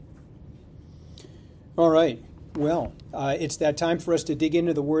All right. Well, it's that time for us to dig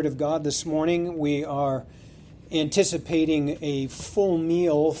into the Word of God this morning. We are anticipating a full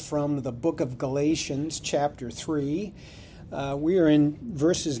meal from the book of Galatians, chapter 3. We are in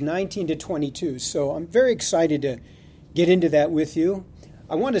verses 19 to 22, so I'm very excited to get into that with you.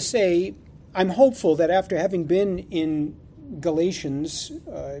 I want to say I'm hopeful that after having been in Galatians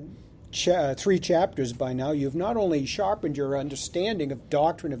 3 chapters by now, you've not only sharpened your understanding of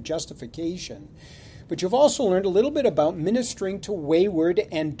doctrine of justification, but you've also learned a little bit about ministering to wayward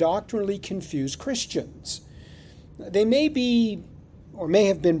and doctrinally confused Christians. They may be or may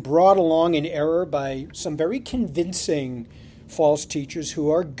have been brought along in error by some very convincing false teachers who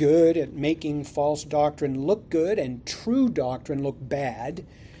are good at making false doctrine look good and true doctrine look bad.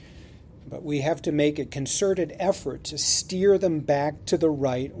 But we have to make a concerted effort to steer them back to the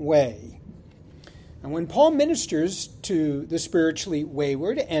right way. And when Paul ministers to the spiritually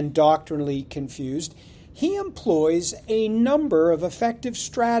wayward and doctrinally confused, he employs a number of effective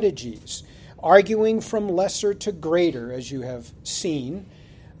strategies, arguing from lesser to greater, as you have seen,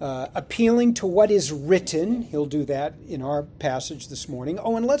 appealing to what is written. He'll do that in our passage this morning.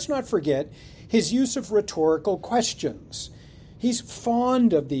 Oh, and let's not forget his use of rhetorical questions. He's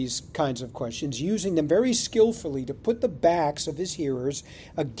fond of these kinds of questions, using them very skillfully to put the backs of his hearers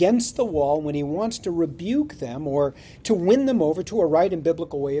against the wall when he wants to rebuke them or to win them over to a right and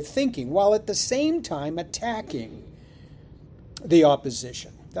biblical way of thinking, while at the same time attacking the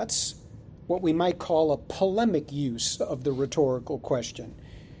opposition. That's what we might call a polemic use of the rhetorical question.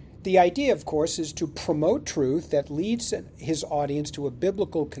 The idea, of course, is to promote truth that leads his audience to a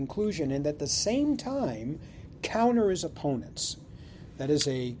biblical conclusion and at the same time counter his opponents. That is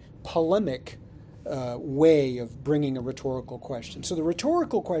a polemic way of bringing a rhetorical question. So the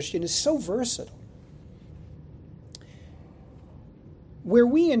rhetorical question is so versatile.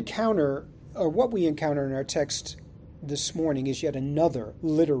 What we encounter in our text this morning is yet another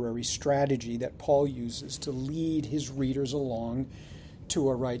literary strategy that Paul uses to lead his readers along to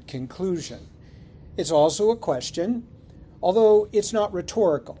a right conclusion. It's also a question, although it's not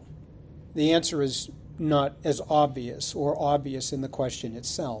rhetorical. The answer is not as obvious or obvious in the question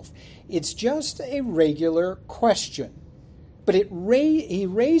itself. It's just a regular question, but he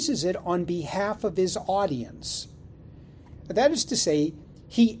raises it on behalf of his audience. That is to say,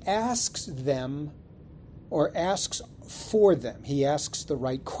 he asks them or asks for them. He asks the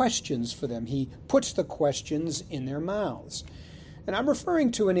right questions for them. He puts the questions in their mouths. And I'm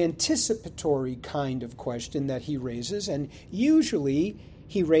referring to an anticipatory kind of question that he raises, and usually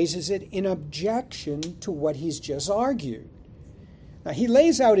he raises it in objection to what he's just argued. Now, he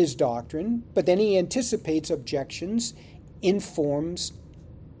lays out his doctrine, but then he anticipates objections in forms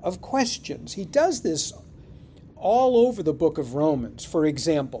of questions. He does this all over the book of Romans. For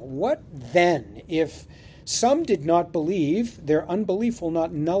example, what then if some did not believe? Their unbelief will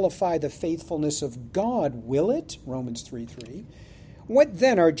not nullify the faithfulness of God, will it? Romans 3:3. What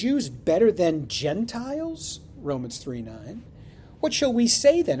then? Are Jews better than Gentiles? Romans 3:9. What shall we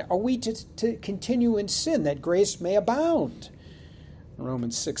say then? Are we to continue in sin that grace may abound?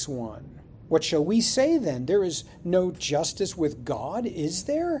 Romans 6:1. What shall we say then? There is no justice with God, is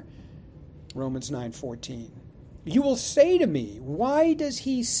there? Romans 9:14. You will say to me, why does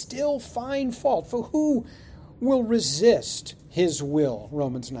he still find fault? For who will resist his will?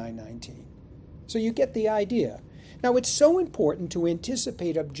 Romans 9:19. So you get the idea. Now, it's so important to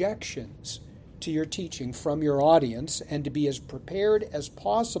anticipate objections to your teaching from your audience and to be as prepared as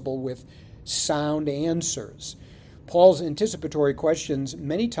possible with sound answers. Paul's anticipatory questions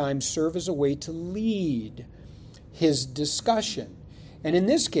many times serve as a way to lead his discussion. And in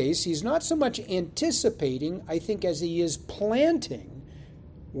this case, he's not so much anticipating, I think, as he is planting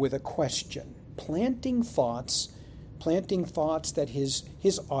with a question, planting thoughts that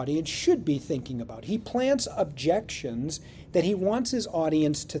his audience should be thinking about. He plants objections that he wants his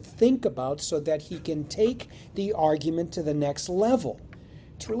audience to think about so that he can take the argument to the next level.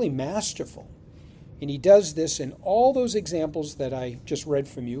 It's really masterful. And he does this in all those examples that I just read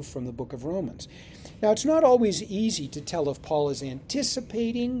from you from the book of Romans. Now, it's not always easy to tell if Paul is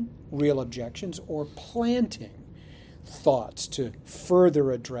anticipating real objections or planting thoughts to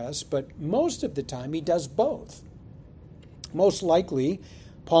further address, but most of the time he does both. Most likely,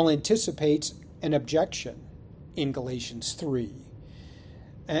 Paul anticipates an objection in Galatians 3.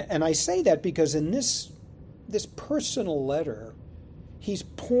 And I say that because in this personal letter, he's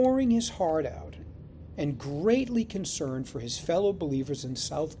pouring his heart out and greatly concerned for his fellow believers in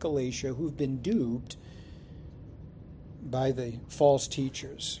South Galatia who've been duped by the false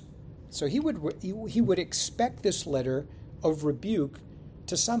teachers. So he would expect this letter of rebuke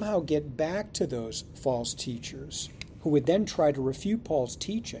to somehow get back to those false teachers who would then try to refute Paul's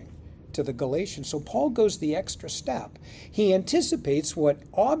teaching to the Galatians. So Paul goes the extra step. He anticipates what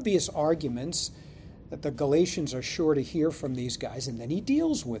obvious arguments that the Galatians are sure to hear from these guys, and then he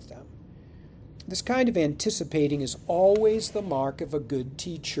deals with them. This kind of anticipating is always the mark of a good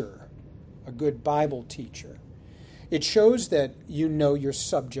teacher, a good Bible teacher. It shows that you know your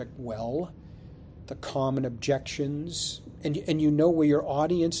subject well, the common objections, and you know where your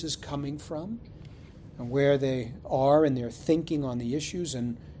audience is coming from, and where they are in their thinking on the issues,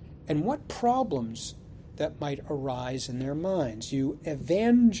 and what problems that might arise in their minds. You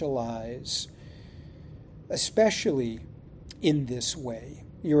evangelize, especially in this way.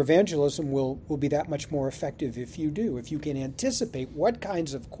 Your evangelism will be that much more effective if you do, if you can anticipate what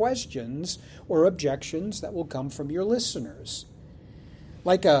kinds of questions or objections that will come from your listeners.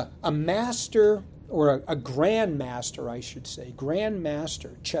 Like a master, or a grandmaster, I should say,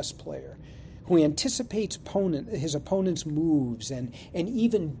 grandmaster chess player, who anticipates his opponent's moves and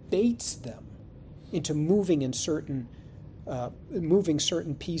even baits them into moving certain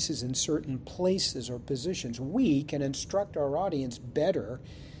pieces in certain places or positions. We can instruct our audience better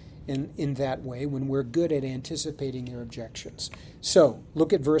in that way when we're good at anticipating their objections. So,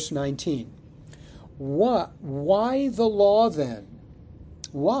 look at verse 19. Why the law then?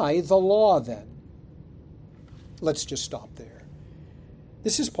 Why the law then? Let's just stop there.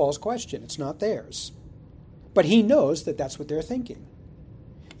 This is Paul's question. It's not theirs. But he knows that that's what they're thinking.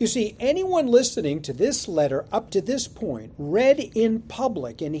 You see, anyone listening to this letter up to this point, read in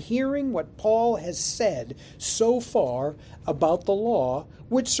public and hearing what Paul has said so far about the law,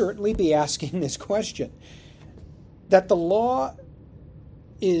 would certainly be asking this question. That the law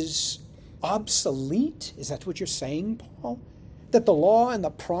is obsolete? Is that what you're saying, Paul? That the law and the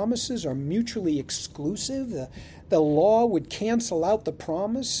promises are mutually exclusive? The law would cancel out the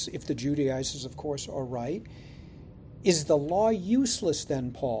promise, if the Judaizers, of course, are right. Is the law useless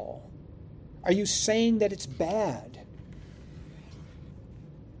then, Paul? Are you saying that it's bad?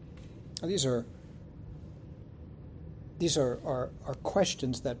 Now, these are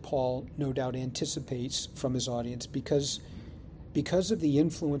questions that Paul no doubt anticipates from his audience because of the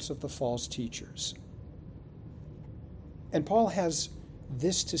influence of the false teachers. And Paul has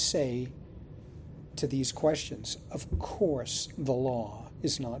this to say to these questions. Of course the law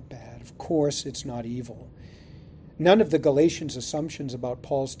is not bad. Of course it's not evil. None of the Galatians' assumptions about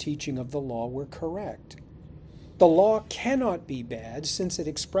Paul's teaching of the law were correct. The law cannot be bad since it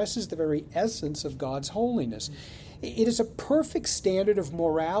expresses the very essence of God's holiness. It is a perfect standard of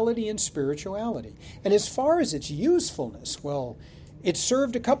morality and spirituality. And as far as its usefulness, well, it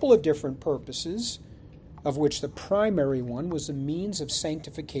served a couple of different purposes, of which the primary one was a means of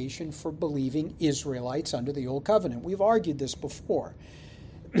sanctification for believing Israelites under the Old Covenant. We've argued this before.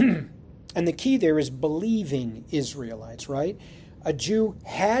 And the key there is believing Israelites, right? A Jew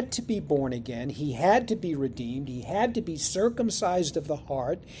had to be born again. He had to be redeemed. He had to be circumcised of the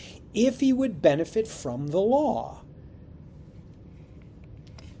heart if he would benefit from the law.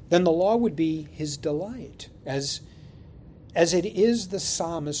 Then the law would be his delight, as it is the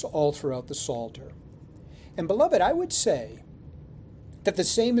psalmist all throughout the Psalter. And beloved, I would say that the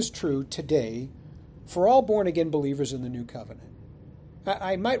same is true today for all born-again believers in the New Covenant.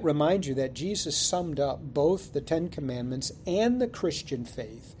 I might remind you that Jesus summed up both the Ten Commandments and the Christian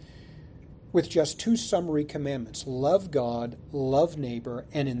faith with just two summary commandments: love God, love neighbor,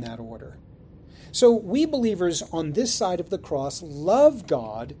 and in that order. So we believers on this side of the cross love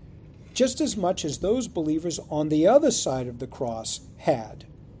God just as much as those believers on the other side of the cross had.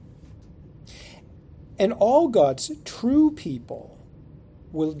 And all God's true people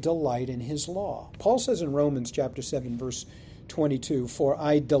will delight in his law. Paul says in Romans chapter 7, verse 22, "For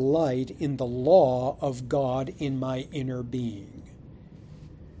I delight in the law of God in my inner being."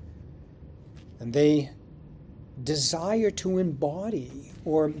 And they desire to embody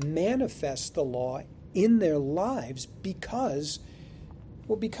or manifest the law in their lives because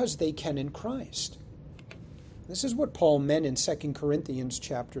they can in Christ. This is what Paul meant in 2 Corinthians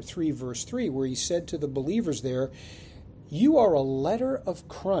chapter 3, verse 3, where he said to the believers there, "You are a letter of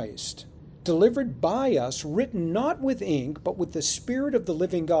Christ, delivered by us, written not with ink, but with the Spirit of the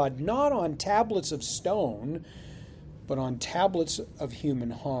living God, not on tablets of stone, but on tablets of human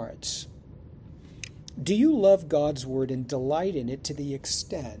hearts." Do you love God's word and delight in it to the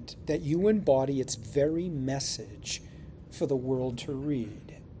extent that you embody its very message for the world to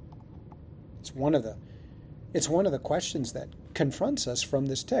read? It's one of the questions that confronts us from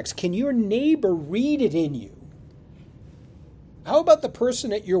this text. Can your neighbor read it in you? How about the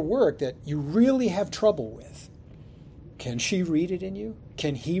person at your work that you really have trouble with? Can she read it in you?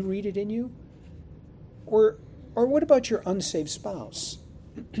 Can he read it in you? Or what about your unsaved spouse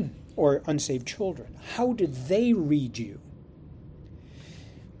or unsaved children? How do they read you?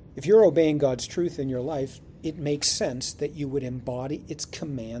 If you're obeying God's truth in your life, it makes sense that you would embody its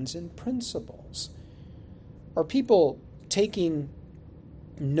commands and principles. Are people taking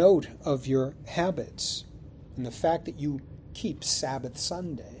note of your habits and the fact that you keep Sabbath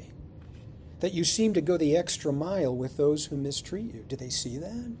Sunday, that you seem to go the extra mile with those who mistreat you? Do they see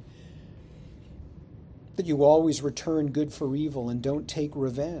that? That you always return good for evil and don't take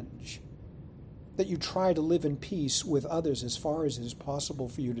revenge? That you try to live in peace with others as far as it is possible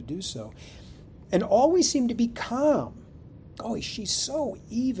for you to do so, and always seem to be calm. Oh, she's so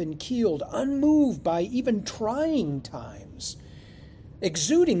even-keeled, unmoved by even trying times,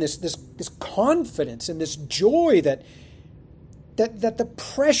 exuding this confidence and this joy that the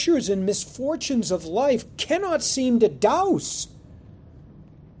pressures and misfortunes of life cannot seem to douse.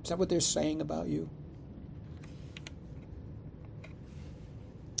 Is that what they're saying about you?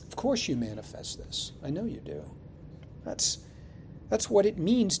 Of course you manifest this. I know you do. That's what it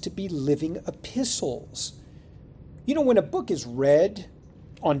means to be living epistles. You know, when a book is read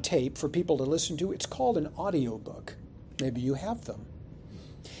on tape for people to listen to, it's called an audiobook. Maybe you have them.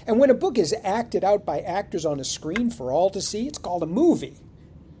 And when a book is acted out by actors on a screen for all to see, it's called a movie.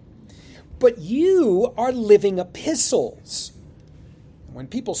 But you are living epistles. When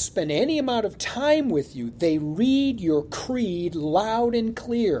people spend any amount of time with you, they read your creed loud and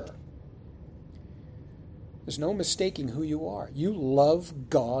clear. There's no mistaking who you are. You love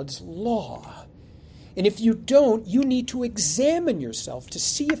God's law. And if you don't, you need to examine yourself to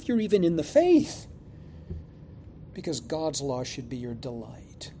see if you're even in the faith. Because God's law should be your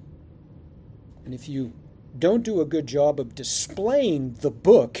delight. And if you don't do a good job of displaying the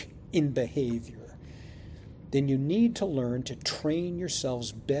book in behavior, then you need to learn to train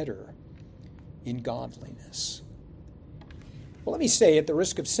yourselves better in godliness. Well, let me say, at the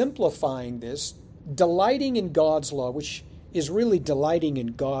risk of simplifying this, delighting in God's law, which is really delighting in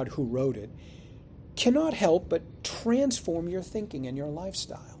God who wrote it, cannot help but transform your thinking and your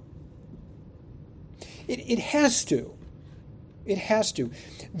lifestyle. It has to. It has to.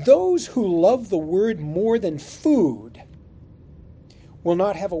 Those who love the word more than food will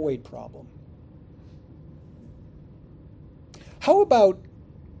not have a weight problem. How about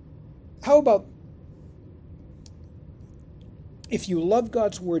if you love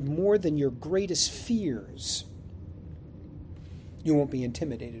God's word more than your greatest fears, you won't be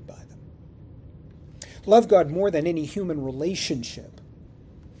intimidated by them. Love God more than any human relationship,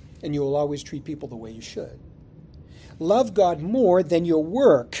 and you will always treat people the way you should. Love God more than your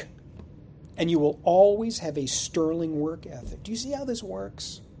work, and you will always have a sterling work ethic. Do you see how this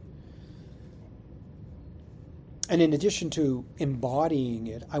works? And in addition to embodying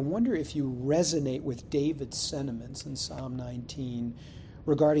it, I wonder if you resonate with David's sentiments in Psalm 19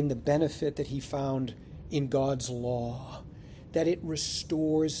 regarding the benefit that he found in God's law, that it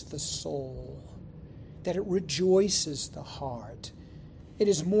restores the soul, that it rejoices the heart. It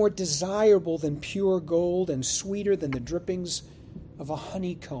is more desirable than pure gold and sweeter than the drippings of a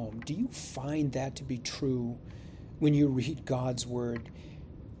honeycomb. Do you find that to be true when you read God's word?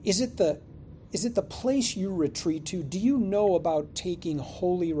 Is it the place you retreat to? Do you know about taking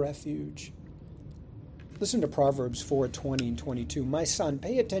holy refuge? Listen to Proverbs 4:20 and 22. My son,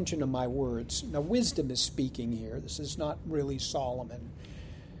 pay attention to my words. Now, wisdom is speaking here. This is not really Solomon.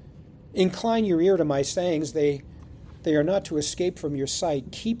 Incline your ear to my sayings. They are not to escape from your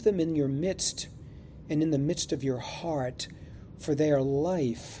sight. Keep them in your midst and in the midst of your heart, for they are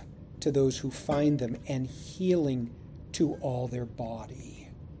life to those who find them and healing to all their body.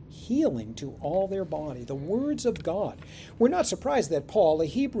 Healing to all their body. The words of God. We're not surprised that Paul, a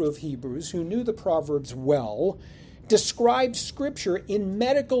Hebrew of Hebrews, who knew the Proverbs well, described Scripture in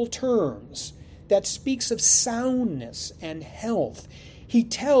medical terms that speaks of soundness and health. He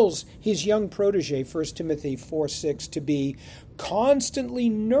tells his young protege, 1 Timothy 4:6, to be constantly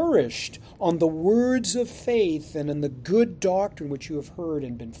nourished on the words of faith and in the good doctrine which you have heard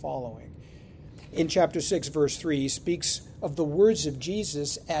and been following. In chapter 6, verse 3, he speaks of the words of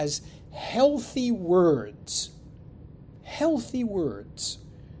Jesus as healthy words. Healthy words.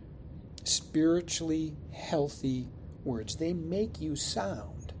 Spiritually healthy words. They make you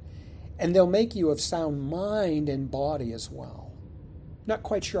sound. And they'll make you of sound mind and body as well. Not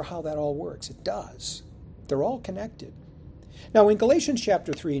quite sure how that all works. It does. They're all connected. Now, in Galatians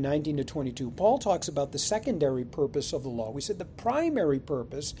chapter 3, 19 to 22, Paul talks about the secondary purpose of the law. We said the primary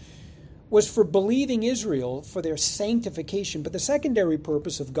purpose was for believing Israel for their sanctification, but the secondary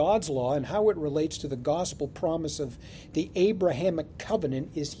purpose of God's law and how it relates to the gospel promise of the Abrahamic covenant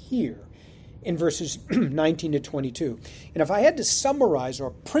is here in verses 19 to 22. And if I had to summarize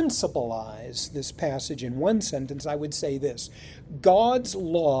or principalize this passage in one sentence, I would say this: God's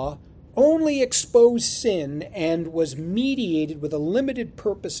law only exposed sin and was mediated with a limited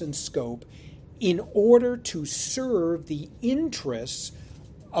purpose and scope in order to serve the interests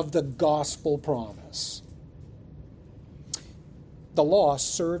of the gospel promise. The law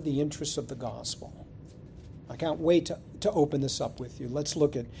served the interests of the gospel. I can't wait to open this up with you. Let's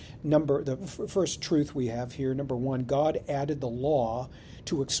look at the first truth we have here. Number one, God added the law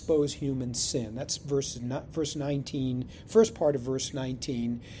to expose human sin. That's verse 19, first part of verse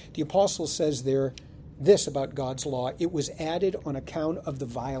 19. The apostle says there this about God's law: it was added on account of the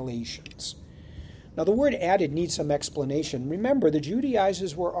violations. Now, the word added needs some explanation. Remember, the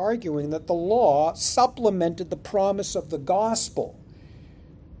Judaizers were arguing that the law supplemented the promise of the gospel.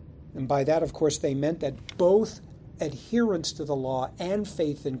 And by that, of course, they meant that both adherence to the law and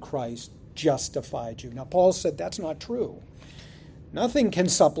faith in Christ justified you. Now, Paul said that's not true. Nothing can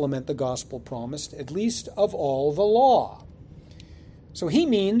supplement the gospel promise, at least of all the law. So he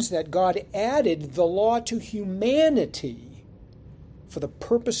means that God added the law to humanity for the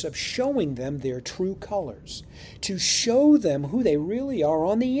purpose of showing them their true colors, to show them who they really are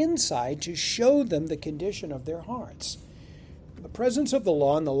on the inside, to show them the condition of their hearts. The presence of the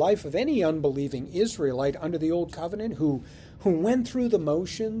law in the life of any unbelieving Israelite under the Old Covenant who went through the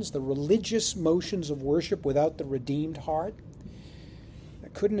motions, the religious motions of worship without the redeemed heart,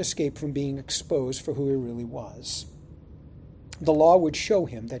 that couldn't escape from being exposed for who he really was. The law would show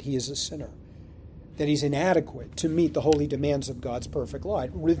him that he is a sinner, that he's inadequate to meet the holy demands of God's perfect law.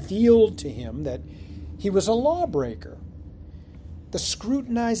 It revealed to him that he was a lawbreaker. The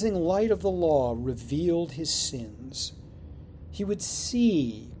scrutinizing light of the law revealed his sins. He would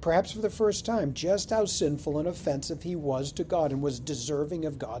see, perhaps for the first time, just how sinful and offensive he was to God and was deserving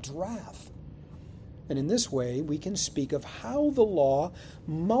of God's wrath. And in this way, we can speak of how the law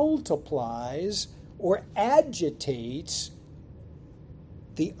multiplies or agitates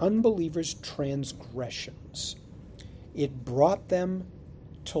the unbeliever's transgressions. It brought them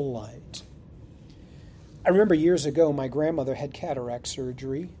to light. I remember years ago, my grandmother had cataract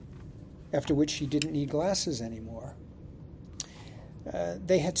surgery, after which she didn't need glasses anymore.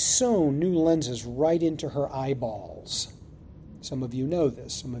 They had sewn new lenses right into her eyeballs. Some of you know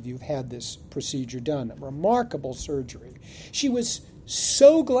this. Some of you have had this procedure done. A remarkable surgery. She was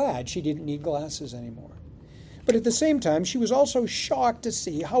so glad she didn't need glasses anymore. But at the same time, she was also shocked to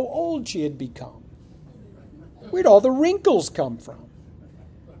see how old she had become. Where'd all the wrinkles come from?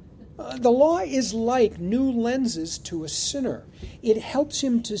 The law is like new lenses to a sinner. It helps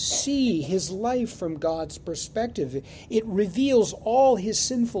him to see his life from God's perspective. It reveals all his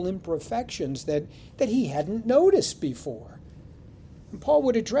sinful imperfections that he hadn't noticed before. And Paul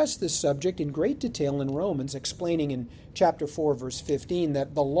would address this subject in great detail in Romans, explaining in chapter 4, verse 15,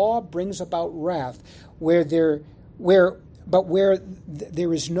 that the law brings about wrath where there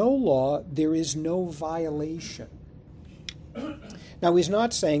is no law, there is no violation. Now, he's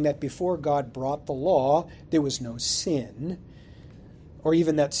not saying that before God brought the law, there was no sin, or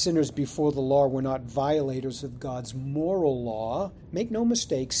even that sinners before the law were not violators of God's moral law. Make no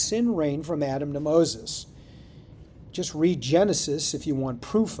mistake, sin reigned from Adam to Moses. Just read Genesis if you want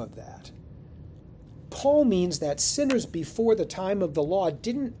proof of that. Paul means that sinners before the time of the law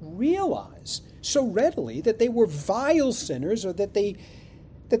didn't realize so readily that they were vile sinners or that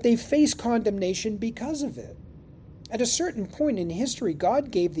they faced condemnation because of it. At a certain point in history, God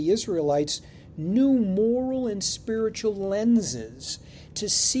gave the Israelites new moral and spiritual lenses to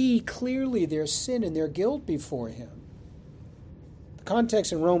see clearly their sin and their guilt before him. The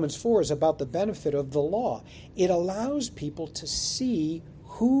context in Romans 4 is about the benefit of the law. It allows people to see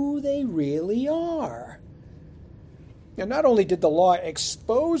who they really are. Now, not only did the law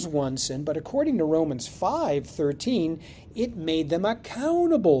expose one sin, but according to Romans 5:13, it made them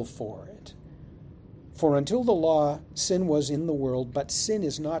accountable for it. For until the law, sin was in the world, but sin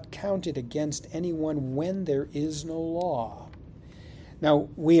is not counted against anyone when there is no law. Now,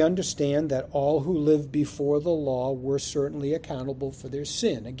 we understand that all who lived before the law were certainly accountable for their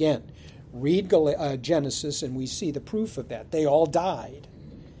sin. Again, read Genesis and we see the proof of that. They all died.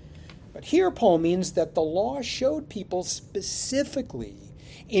 But here Paul means that the law showed people specifically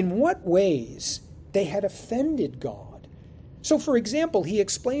in what ways they had offended God. So, for example, he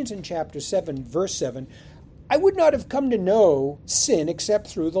explains in chapter 7, verse 7, I would not have come to know sin except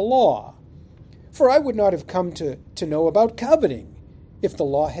through the law. For I would not have come to know about coveting if the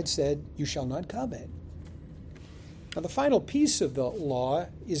law had said, you shall not covet. Now, the final piece of the law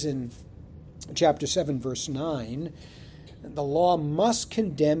is in chapter 7, verse 9. The law must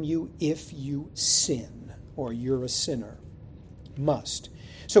condemn you if you sin, or you're a sinner. Must.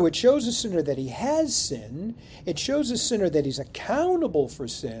 So it shows a sinner that he has sin, it shows a sinner that he's accountable for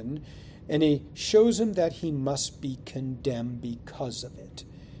sin, and it shows him that he must be condemned because of it.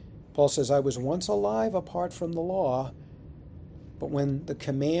 Paul says, I was once alive apart from the law, but when the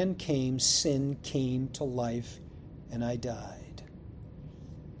command came, sin came to life, and I died.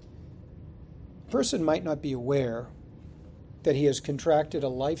 A person might not be aware that he has contracted a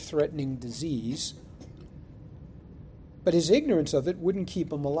life-threatening disease, but his ignorance of it wouldn't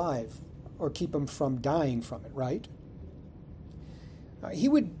keep him alive or keep him from dying from it, right? He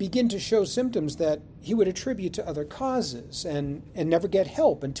would begin to show symptoms that he would attribute to other causes and never get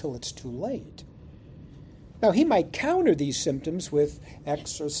help until it's too late. Now, he might counter these symptoms with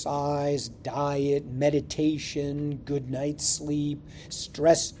exercise, diet, meditation, good night's sleep,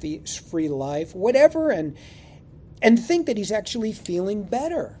 stress-free life, whatever, and think that he's actually feeling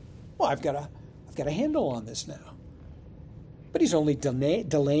better. Well, I've got a handle on this now. But he's only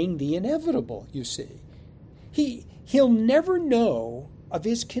delaying the inevitable, you see. He'll never know of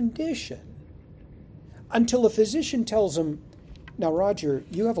his condition until a physician tells him, now, Roger,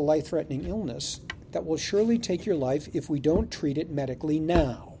 you have a life-threatening illness that will surely take your life if we don't treat it medically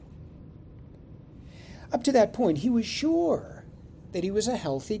now. Up to that point, he was sure that he was a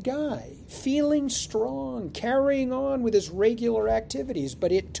healthy guy, feeling strong, carrying on with his regular activities,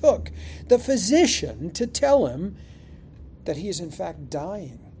 but it took the physician to tell him that he is in fact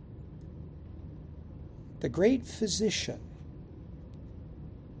dying. The great physician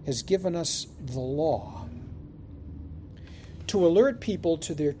has given us the law to alert people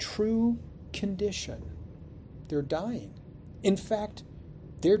to their true condition. They're dying. In fact,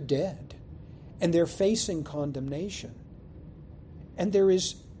 they're dead, and they're facing condemnation. And there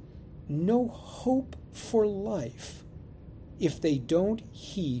is no hope for life if they don't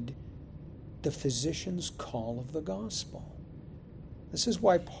heed the physician's call of the gospel. This is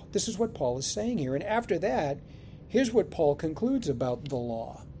what Paul is saying here. And after that, here's what Paul concludes about the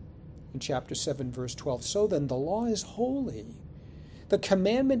law in chapter 7, verse 12. So then, the law is holy. The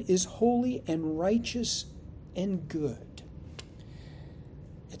commandment is holy and righteous and good.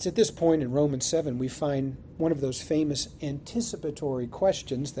 It's at this point in Romans 7 we find one of those famous anticipatory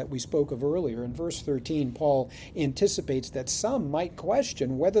questions that we spoke of earlier. In verse 13, Paul anticipates that some might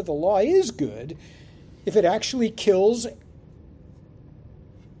question whether the law is good if it actually kills,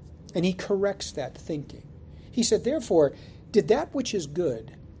 and he corrects that thinking. He said, therefore, did that which is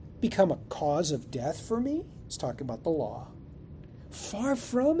good become a cause of death for me? He's talking about the law. Far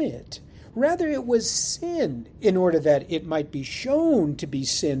from it. Rather, it was sin in order that it might be shown to be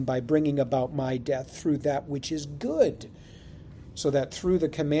sin by bringing about my death through that which is good, so that through the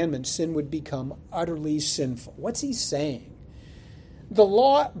commandment sin would become utterly sinful. What's he saying? The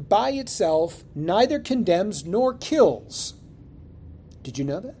law by itself neither condemns nor kills. Did you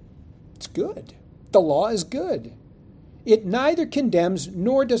know that? It's good. The law is good. It neither condemns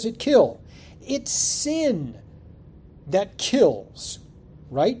nor does it kill. It's sin that kills.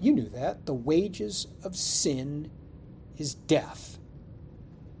 Right? You knew that. The wages of sin is death.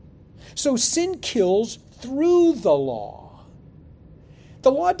 So sin kills through the law.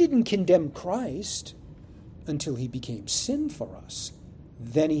 The law didn't condemn Christ until he became sin for us.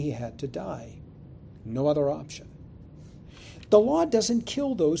 Then he had to die. No other option. The law doesn't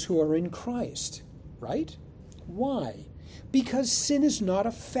kill those who are in Christ, right? Why? Because sin is not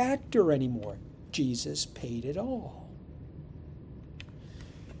a factor anymore. Jesus paid it all.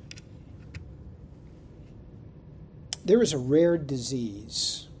 There is a rare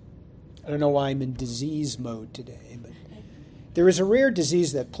disease. I don't know why I'm in disease mode today, but there is a rare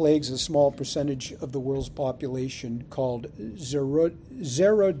disease that plagues a small percentage of the world's population called xeroderma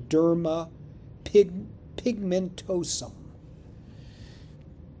pigmentosum.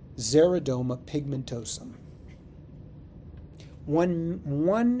 Xeroderma pigmentosum.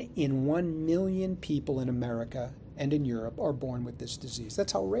 One in 1 million people in America and in Europe are born with this disease.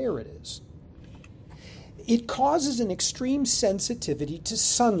 That's how rare it is. It causes an extreme sensitivity to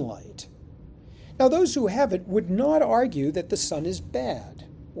sunlight. Now, those who have it would not argue that the sun is bad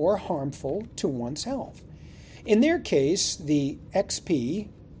or harmful to one's health. In their case, the XP,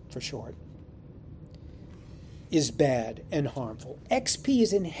 for short, is bad and harmful. XP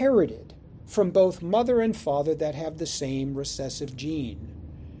is inherited from both mother and father that have the same recessive gene.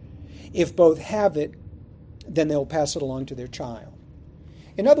 If both have it, then they'll pass it along to their child.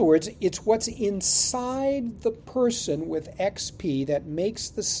 In other words, it's what's inside the person with XP that makes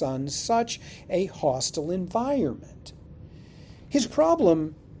the Son such a hostile environment. His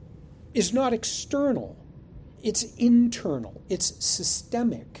problem is not external, it's internal, it's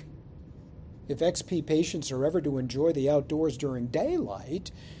systemic. If XP patients are ever to enjoy the outdoors during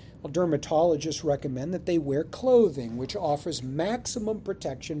daylight, well, dermatologists recommend that they wear clothing which offers maximum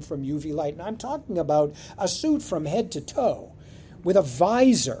protection from UV light. And I'm talking about a suit from head to toe with a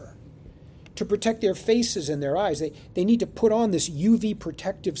visor to protect their faces and their eyes. They need to put on this UV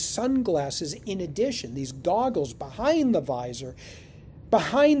protective sunglasses in addition, these goggles behind the visor,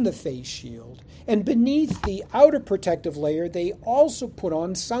 behind the face shield. And beneath the outer protective layer, they also put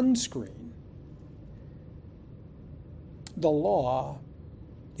on sunscreen. The law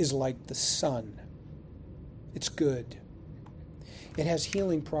is like the sun. It's good. It has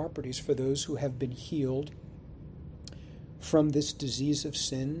healing properties for those who have been healed from this disease of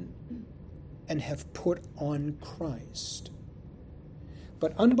sin and have put on Christ.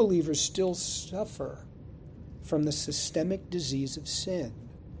 But unbelievers still suffer from the systemic disease of sin.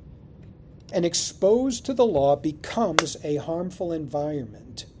 And exposed to the law becomes a harmful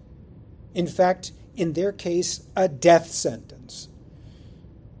environment. In fact, in their case, a death sentence.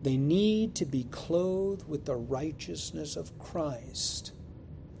 They need to be clothed with the righteousness of Christ.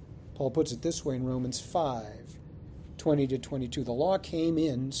 Paul puts it this way in Romans 5:20-22. The law came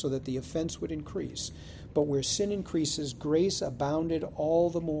in so that the offense would increase. But where sin increases, grace abounded all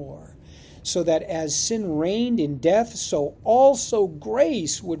the more. So that as sin reigned in death, so also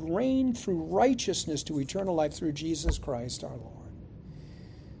grace would reign through righteousness to eternal life through Jesus Christ our Lord.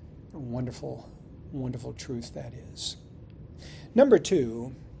 A wonderful, wonderful truth that is. Number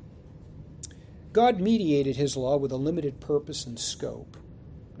 2, God mediated his law with a limited purpose and scope.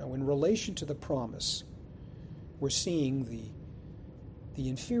 Now, in relation to the promise, we're seeing the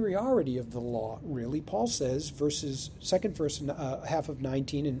inferiority of the law, really. Paul says, second verse, half of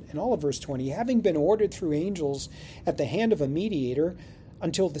 19 and all of verse 20, having been ordered through angels at the hand of a mediator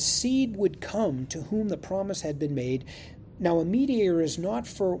until the seed would come to whom the promise had been made. Now, a mediator is not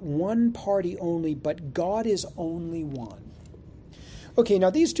for one party only, but God is only one. Okay, now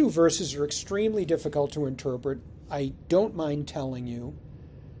these two verses are extremely difficult to interpret. I don't mind telling you.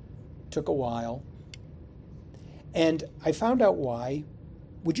 Took a while. And I found out why.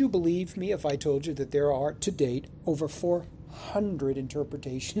 Would you believe me if I told you that there are, to date, over 400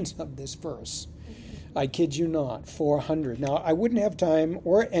 interpretations of this verse? I kid you not, 400. Now, I wouldn't have time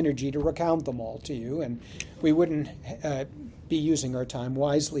or energy to recount them all to you, and we wouldn't be using our time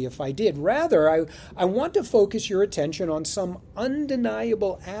wisely if I did. Rather, I want to focus your attention on some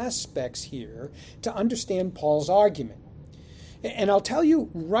undeniable aspects here to understand Paul's argument. And I'll tell you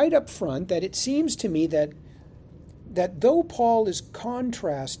right up front that it seems to me that though Paul is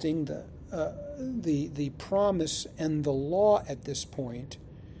contrasting the promise and the law at this point,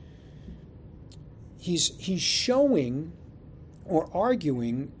 he's showing or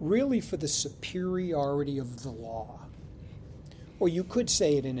arguing really for the superiority of the law. Or you could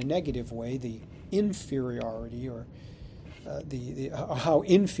say it in a negative way, the inferiority or how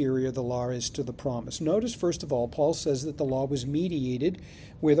inferior the law is to the promise. Notice, first of all, Paul says that the law was mediated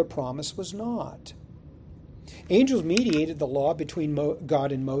where the promise was not. Angels mediated the law between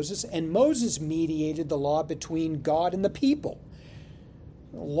God and Moses mediated the law between God and the people.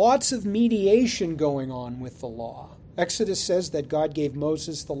 Lots of mediation going on with the law. Exodus says that God gave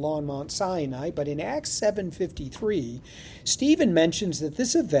Moses the law on Mount Sinai, but in Acts 7:53, Stephen mentions that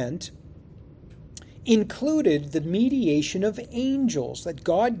this event included the mediation of angels, that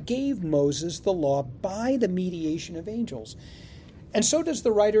God gave Moses the law by the mediation of angels. And so does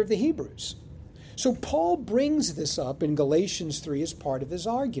the writer of the Hebrews. So Paul brings this up in Galatians 3 as part of his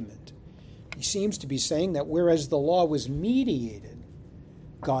argument. He seems to be saying that whereas the law was mediated,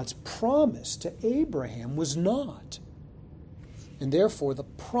 God's promise to Abraham was not. And therefore the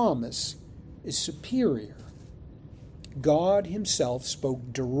promise is superior. God himself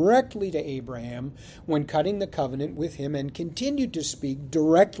spoke directly to Abraham when cutting the covenant with him and continued to speak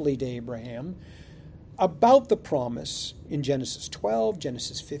directly to Abraham about the promise in Genesis 12,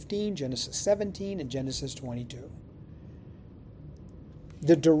 Genesis 15, Genesis 17, and Genesis 22.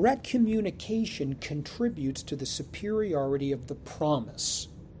 The direct communication contributes to the superiority of the promise.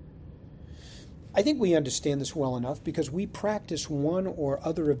 I think we understand this well enough because we practice one or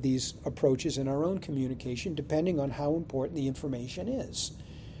other of these approaches in our own communication depending on how important the information is.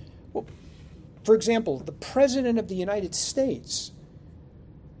 Well, for example, the President of the United States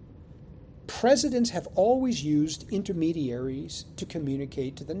presidents have always used intermediaries to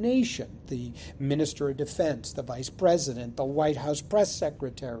communicate to the nation: the Minister of Defense, the Vice President, the White House press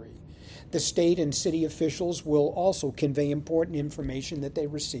secretary. The state and city officials will also convey important information that they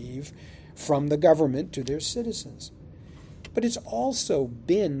receive from the government to their citizens. But it's also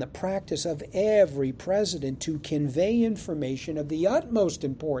been the practice of every president to convey information of the utmost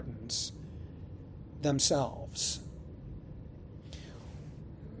importance themselves.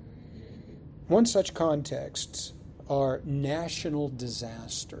 One such contexts are national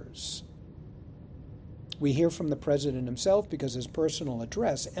disasters. We hear from the president himself because his personal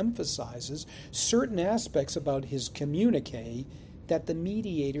address emphasizes certain aspects about his communique that the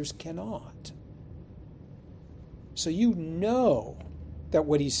mediators cannot. So you know that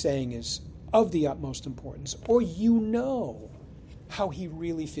what he's saying is of the utmost importance, or you know how he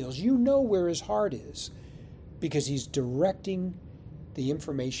really feels. You know where his heart is because he's directing the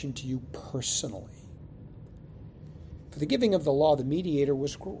information to you personally. For the giving of the law, the mediator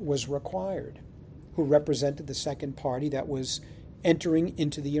was required, who represented the second party that was entering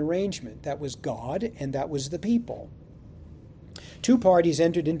into the arrangement. That was God, and that was the people. Two parties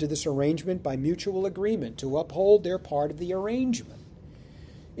entered into this arrangement by mutual agreement to uphold their part of the arrangement.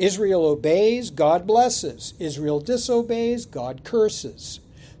 Israel obeys, God blesses. Israel disobeys, God curses.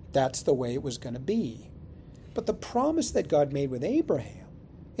 That's the way it was going to be. But the promise that God made with Abraham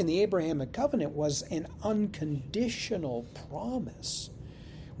in the Abrahamic covenant was an unconditional promise,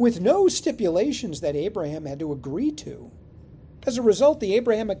 with no stipulations that Abraham had to agree to. As a result, the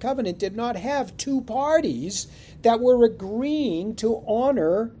Abrahamic covenant did not have two parties that were agreeing to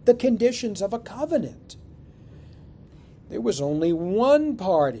honor the conditions of a covenant. There was only one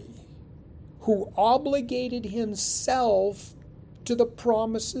party who obligated himself to the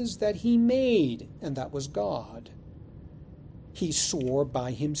promises that he made, and that was God. He swore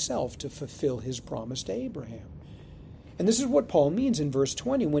by himself to fulfill his promise to Abraham. And this is what Paul means in verse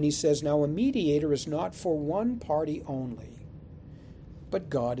 20 when he says, "Now a mediator is not for one party only, but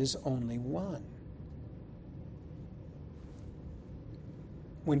God is only one."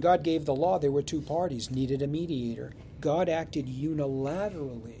 When God gave the law, there were two parties needed a mediator. God acted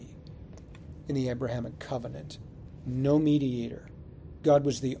unilaterally in the Abrahamic covenant. No mediator. God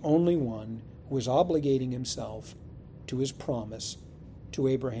was the only one who was obligating himself to his promise to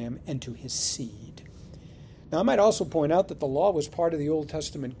Abraham and to his seed. Now, I might also point out that the law was part of the Old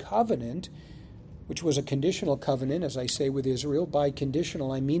Testament covenant, which was a conditional covenant, as I say, with Israel. By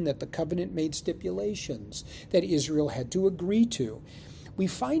conditional, I mean that the covenant made stipulations that Israel had to agree to. We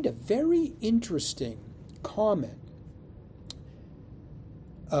find a very interesting comment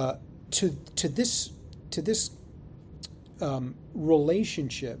to this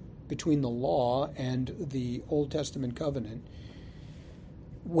relationship between the law and the Old Testament covenant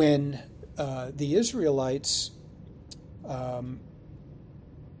when the Israelites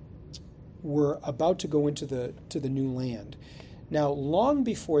were about to go into the new land. Now, long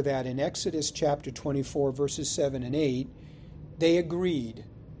before that, in Exodus chapter 24, verses 7 and 8, they agreed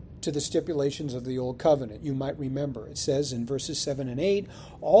to the stipulations of the Old Covenant. You might remember, it says in verses 7 and 8,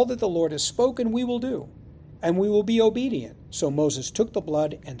 "All that the Lord has spoken we will do, and we will be obedient." So Moses took the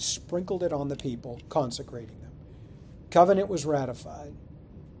blood and sprinkled it on the people, consecrating them. Covenant was ratified.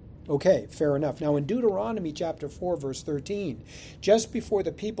 Okay, fair enough. Now in Deuteronomy chapter 4, verse 13, just before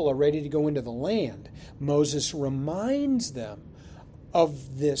the people are ready to go into the land, Moses reminds them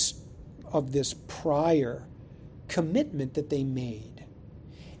of this prior commitment that they made.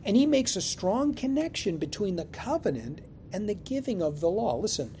 And he makes a strong connection between the covenant and the giving of the law.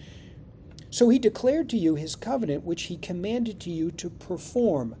 Listen, "So he declared to you his covenant, which he commanded to you to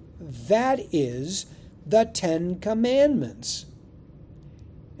perform. That is the 10 Commandments.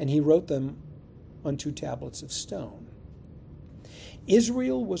 And he wrote them on 2 tablets of stone."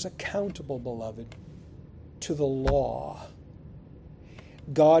 Israel was accountable, beloved, to the law.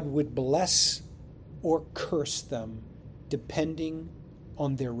 God would bless or curse them depending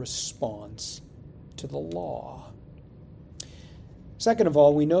on their response to the law. Second of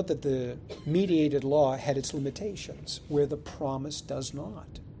all, we note that the mediated law had its limitations, where the promise does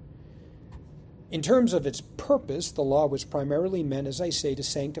not. In terms of its purpose, the law was primarily meant, as I say, to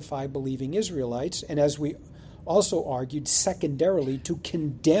sanctify believing Israelites, and as we also argued, secondarily, to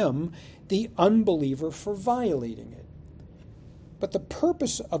condemn the unbeliever for violating it. But the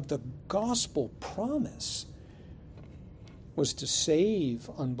purpose of the gospel promise was to save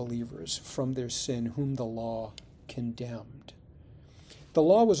unbelievers from their sin whom the law condemned. The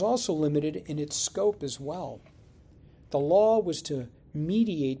law was also limited in its scope as well. The law was to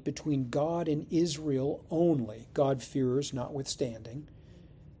mediate between God and Israel only, God-fearers notwithstanding.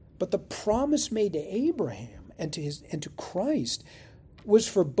 But the promise made to Abraham and to Christ was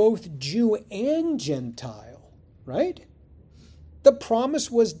for both Jew and Gentile, right? The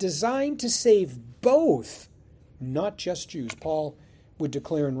promise was designed to save both, not just Jews. Paul would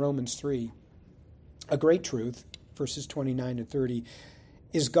declare in Romans 3, a great truth, verses 29 and 30.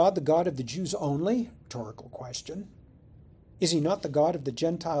 Is God the God of the Jews only? Rhetorical question. Is he not the God of the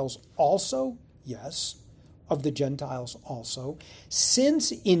Gentiles also? Yes, of the Gentiles also.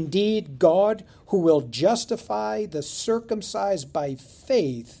 Since indeed God, who will justify the circumcised by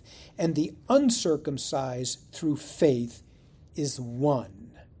faith and the uncircumcised through faith, is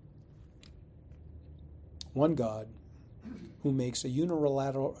one. One God who makes a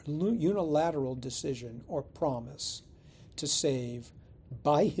unilateral decision or promise to save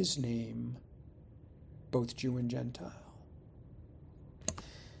by his name both Jew and Gentile.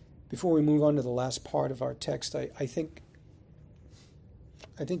 Before we move on to the last part of our text, I think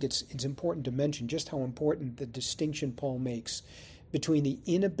it's important to mention just how important the distinction Paul makes between the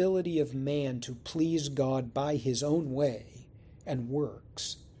inability of man to please God by his own way and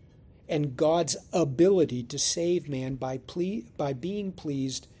works, and God's ability to save man by being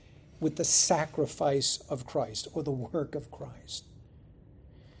pleased with the sacrifice of Christ or the work of Christ.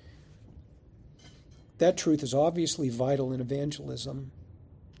 That truth is obviously vital in evangelism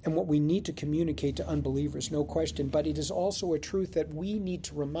and what we need to communicate to unbelievers, no question, but it is also a truth that we need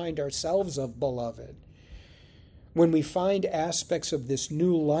to remind ourselves of, beloved. When we find aspects of this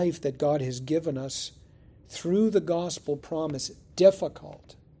new life that God has given us through the gospel promise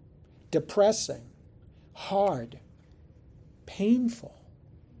difficult, depressing, hard, painful.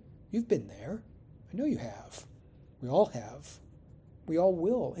 You've been there. I know you have. We all have. We all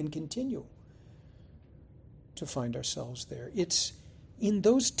will and continue to find ourselves there. It's in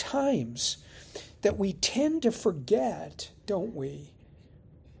those times that we tend to forget, don't we,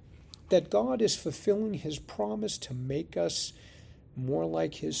 that God is fulfilling his promise to make us more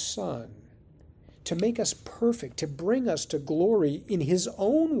like his Son, to make us perfect, to bring us to glory in his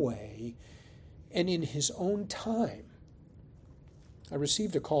own way and in his own time. I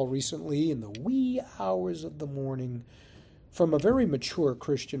received a call recently in the wee hours of the morning from a very mature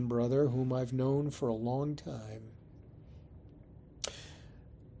Christian brother whom I've known for a long time.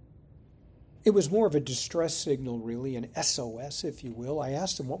 It was more of a distress signal, really, an SOS, if you will. I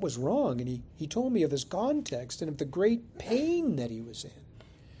asked him what was wrong, and he told me of his context and of the great pain that he was in.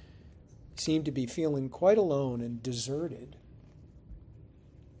 He seemed to be feeling quite alone and deserted.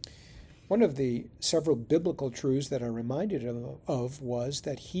 One of the several biblical truths that I reminded him of was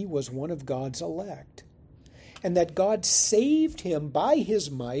that he was one of God's elect, and that God saved him by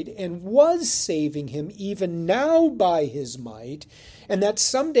his might and was saving him even now by his might, and that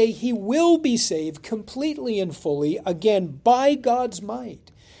someday he will be saved completely and fully, again, by God's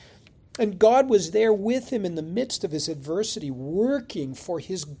might. And God was there with him in the midst of his adversity, working for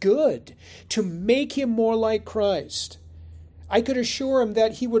his good, to make him more like Christ. I could assure him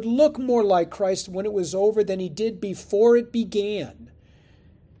that he would look more like Christ when it was over than he did before it began,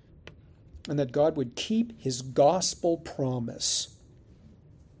 and that God would keep his gospel promise.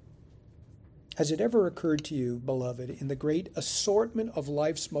 Has it ever occurred to you, beloved, in the great assortment of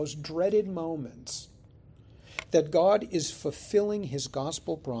life's most dreaded moments, that God is fulfilling his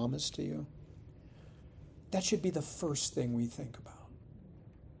gospel promise to you? That should be the first thing we think about.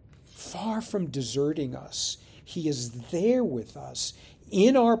 Far from deserting us, he is there with us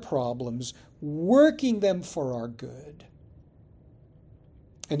in our problems, working them for our good.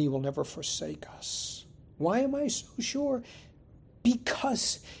 And he will never forsake us. Why am I so sure?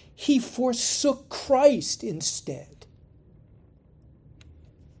 Because he forsook Christ instead.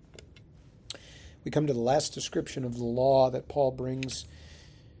 We come to the last description of the law that Paul brings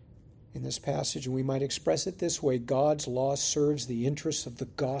in this passage, and we might express it this way: God's law serves the interests of the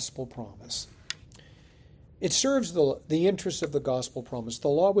gospel promise. It serves the interests of the gospel promise. The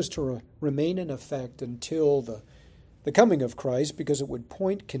law was to remain in effect until the coming of Christ, because it would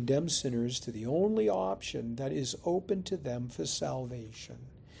point condemned sinners to the only option that is open to them for salvation.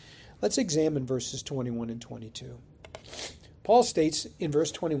 Let's examine verses 21 and 22. Paul states in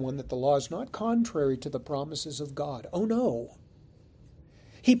verse 21 that the law is not contrary to the promises of God. Oh no.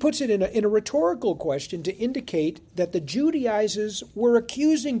 He puts it in a rhetorical question to indicate that the Judaizers were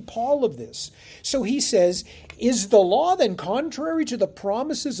accusing Paul of this. So he says, is the law then contrary to the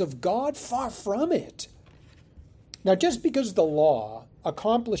promises of God? Far from it. Now, just because the law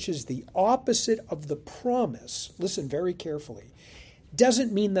accomplishes the opposite of the promise, listen very carefully,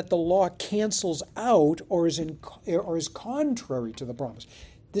 doesn't mean that the law cancels out or is contrary to the promise.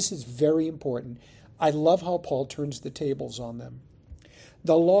 This is very important. I love how Paul turns the tables on them.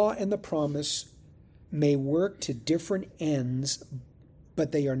 The law and the promise may work to different ends,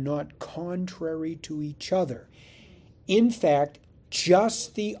 but they are not contrary to each other. In fact,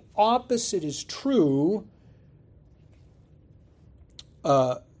 just the opposite is true,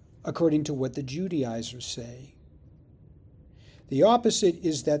 according to what the Judaizers say. The opposite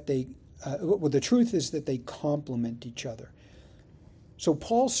is that the truth is that they complement each other. So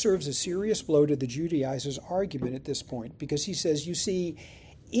Paul serves a serious blow to the Judaizers' argument at this point, because he says, you see,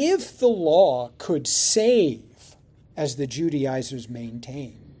 if the law could save, as the Judaizers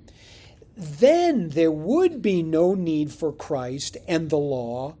maintain, then there would be no need for Christ, and the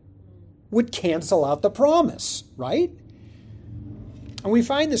law would cancel out the promise, right? And we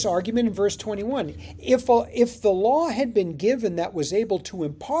find this argument in verse 21. If the law had been given that was able to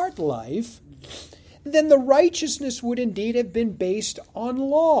impart life, then the righteousness would indeed have been based on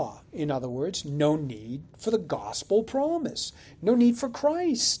law. In other words, no need for the gospel promise, no need for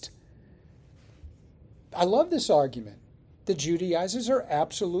Christ. I love this argument. The Judaizers are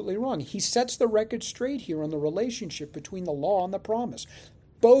absolutely wrong. He sets the record straight here on the relationship between the law and the promise.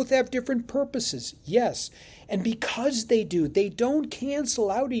 Both have different purposes, yes. And because they do, they don't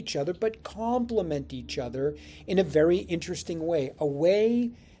cancel out each other, but complement each other in a very interesting way, a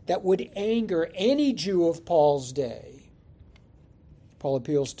way that would anger any Jew of Paul's day. Paul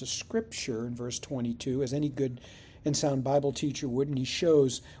appeals to Scripture in verse 22, as any good and sound Bible teacher would, and he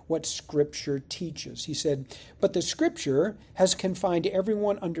shows what Scripture teaches. He said, "But the Scripture has confined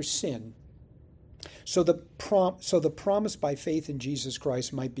everyone under sin, so the promise by faith in Jesus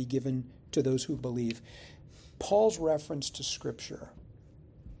Christ might be given to those who believe." Paul's reference to Scripture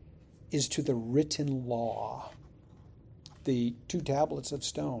is to the written law, the 2 tablets of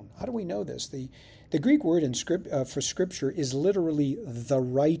stone. How do we know this? The Greek word for Scripture is literally the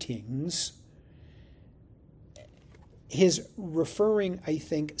writings. He's referring, I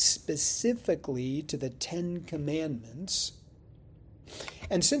think, specifically to the 10 Commandments.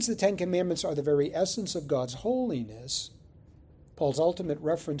 And since the 10 Commandments are the very essence of God's holiness, Paul's ultimate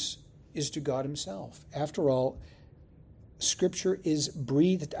reference is to God himself. After all, Scripture is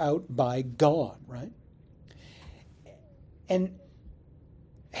breathed out by God, right? And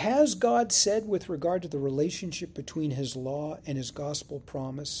has God said with regard to the relationship between his law and his gospel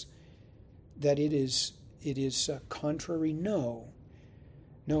promise that it is contrary? No,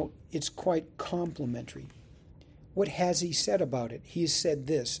 it's quite complementary. What has he said about it? He has said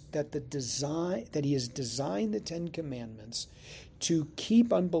this, that he has designed the 10 Commandments to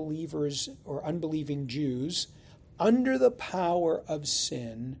keep unbelievers or unbelieving Jews under the power of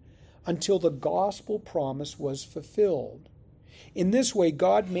sin until the gospel promise was fulfilled. In this way,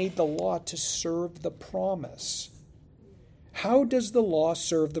 God made the law to serve the promise. How does the law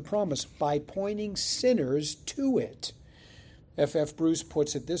serve the promise? By pointing sinners to it. F.F. Bruce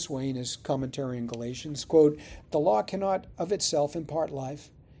puts it this way in his commentary in Galatians, quote, "The law cannot of itself impart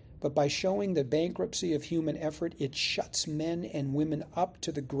life, but by showing the bankruptcy of human effort, it shuts men and women up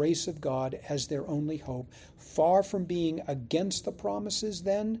to the grace of God as their only hope. Far from being against the promises,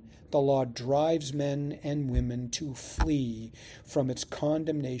 then, the law drives men and women to flee from its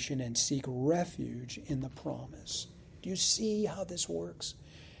condemnation and seek refuge in the promise." Do you see how this works?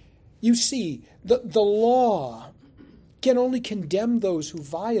 You see, the law can only condemn those who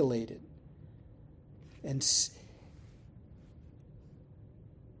violate it. And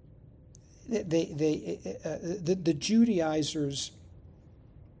the Judaizers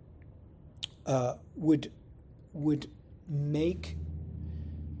would make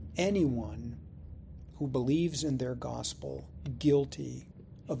anyone who believes in their gospel guilty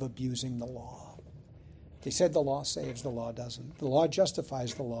of abusing the law. They said the law saves, the law doesn't. The law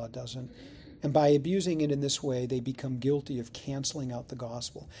justifies, the law doesn't. And by abusing it in this way, they become guilty of canceling out the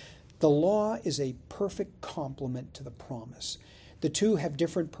gospel. The law is a perfect complement to the promise. The two have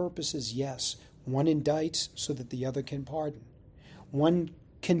different purposes, yes. One indicts so that the other can pardon. One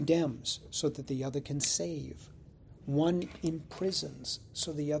condemns so that the other can save. One imprisons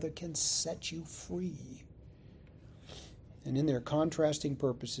so the other can set you free. And in their contrasting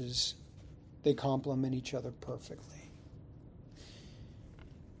purposes, they complement each other perfectly.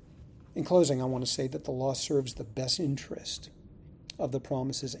 In closing, I want to say that the law serves the best interest of the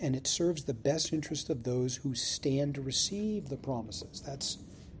promises, and it serves the best interest of those who stand to receive the promises. That's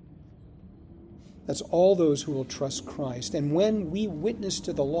all those who will trust Christ. And when we witness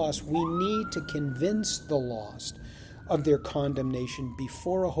to the lost, we need to convince the lost of their condemnation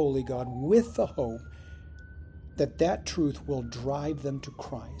before a holy God with the hope that that truth will drive them to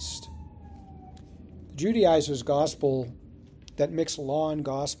Christ. The Judaizers' gospel that mixed law and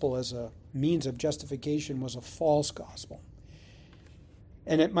gospel as a means of justification was a false gospel.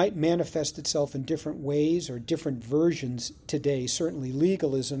 And it might manifest itself in different ways or different versions today. Certainly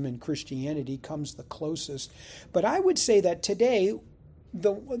legalism in Christianity comes the closest. But I would say that today,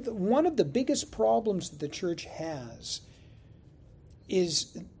 one of the biggest problems that the church has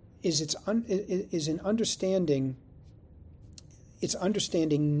is in understanding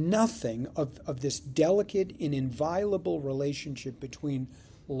nothing of this delicate and inviolable relationship between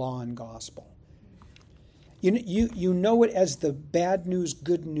law and gospel. You know it as the bad news,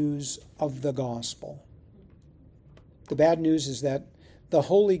 good news of the gospel. The bad news is that the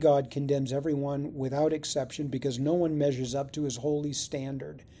holy God condemns everyone without exception because no one measures up to his holy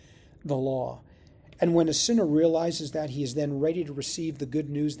standard, the law. And when a sinner realizes that, he is then ready to receive the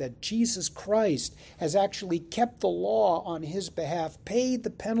good news that Jesus Christ has actually kept the law on his behalf, paid the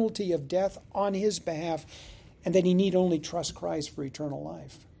penalty of death on his behalf, and that he need only trust Christ for eternal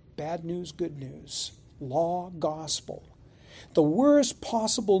life. Bad news, good news. Law, gospel. The worst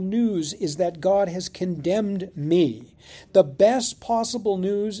possible news is that God has condemned me. The best possible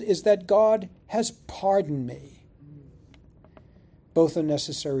news is that God has pardoned me. Both are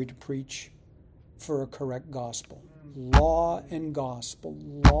necessary to preach for a correct gospel. Law and gospel.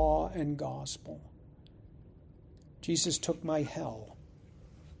 Law and gospel. Jesus took my hell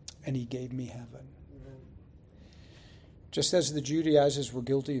and he gave me heaven. Just as the Judaizers were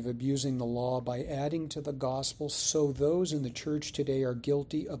guilty of abusing the law by adding to the gospel, so those in the church today are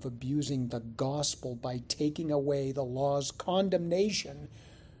guilty of abusing the gospel by taking away the law's condemnation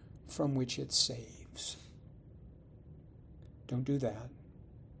from which it saves. Don't do that.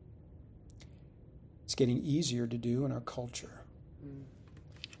 It's getting easier to do in our culture.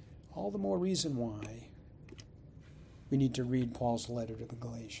 All the more reason why we need to read Paul's letter to the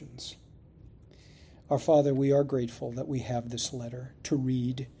Galatians. Our Father, we are grateful that we have this letter to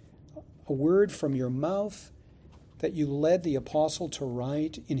read, a word from your mouth that you led the apostle to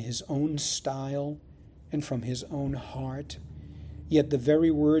write in his own style and from his own heart, yet the very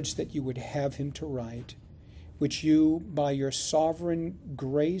words that you would have him to write, which you, by your sovereign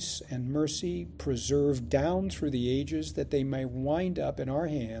grace and mercy, preserve down through the ages, that they may wind up in our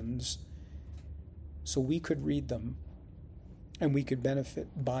hands so we could read them and we could benefit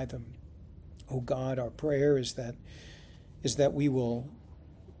by them. Oh God, our prayer is that we will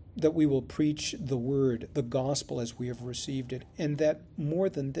preach the word, the gospel as we have received it, and that more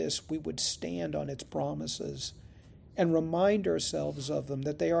than this, we would stand on its promises and remind ourselves of them,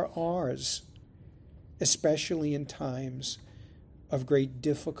 that they are ours, especially in times of great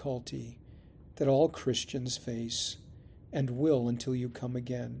difficulty that all Christians face and will until you come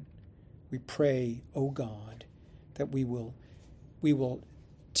again. We pray, O God, that we will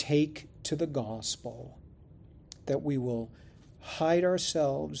take to the gospel, that we will hide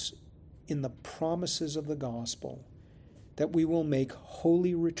ourselves in the promises of the gospel, that we will make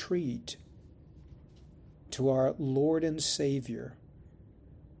holy retreat to our Lord and Savior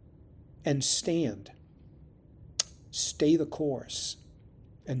and stay the course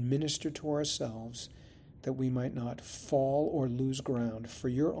and minister to ourselves, that we might not fall or lose ground, for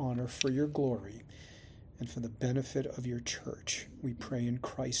your honor, for your glory, and for the benefit of your church. We pray in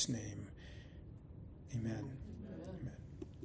Christ's name. Amen.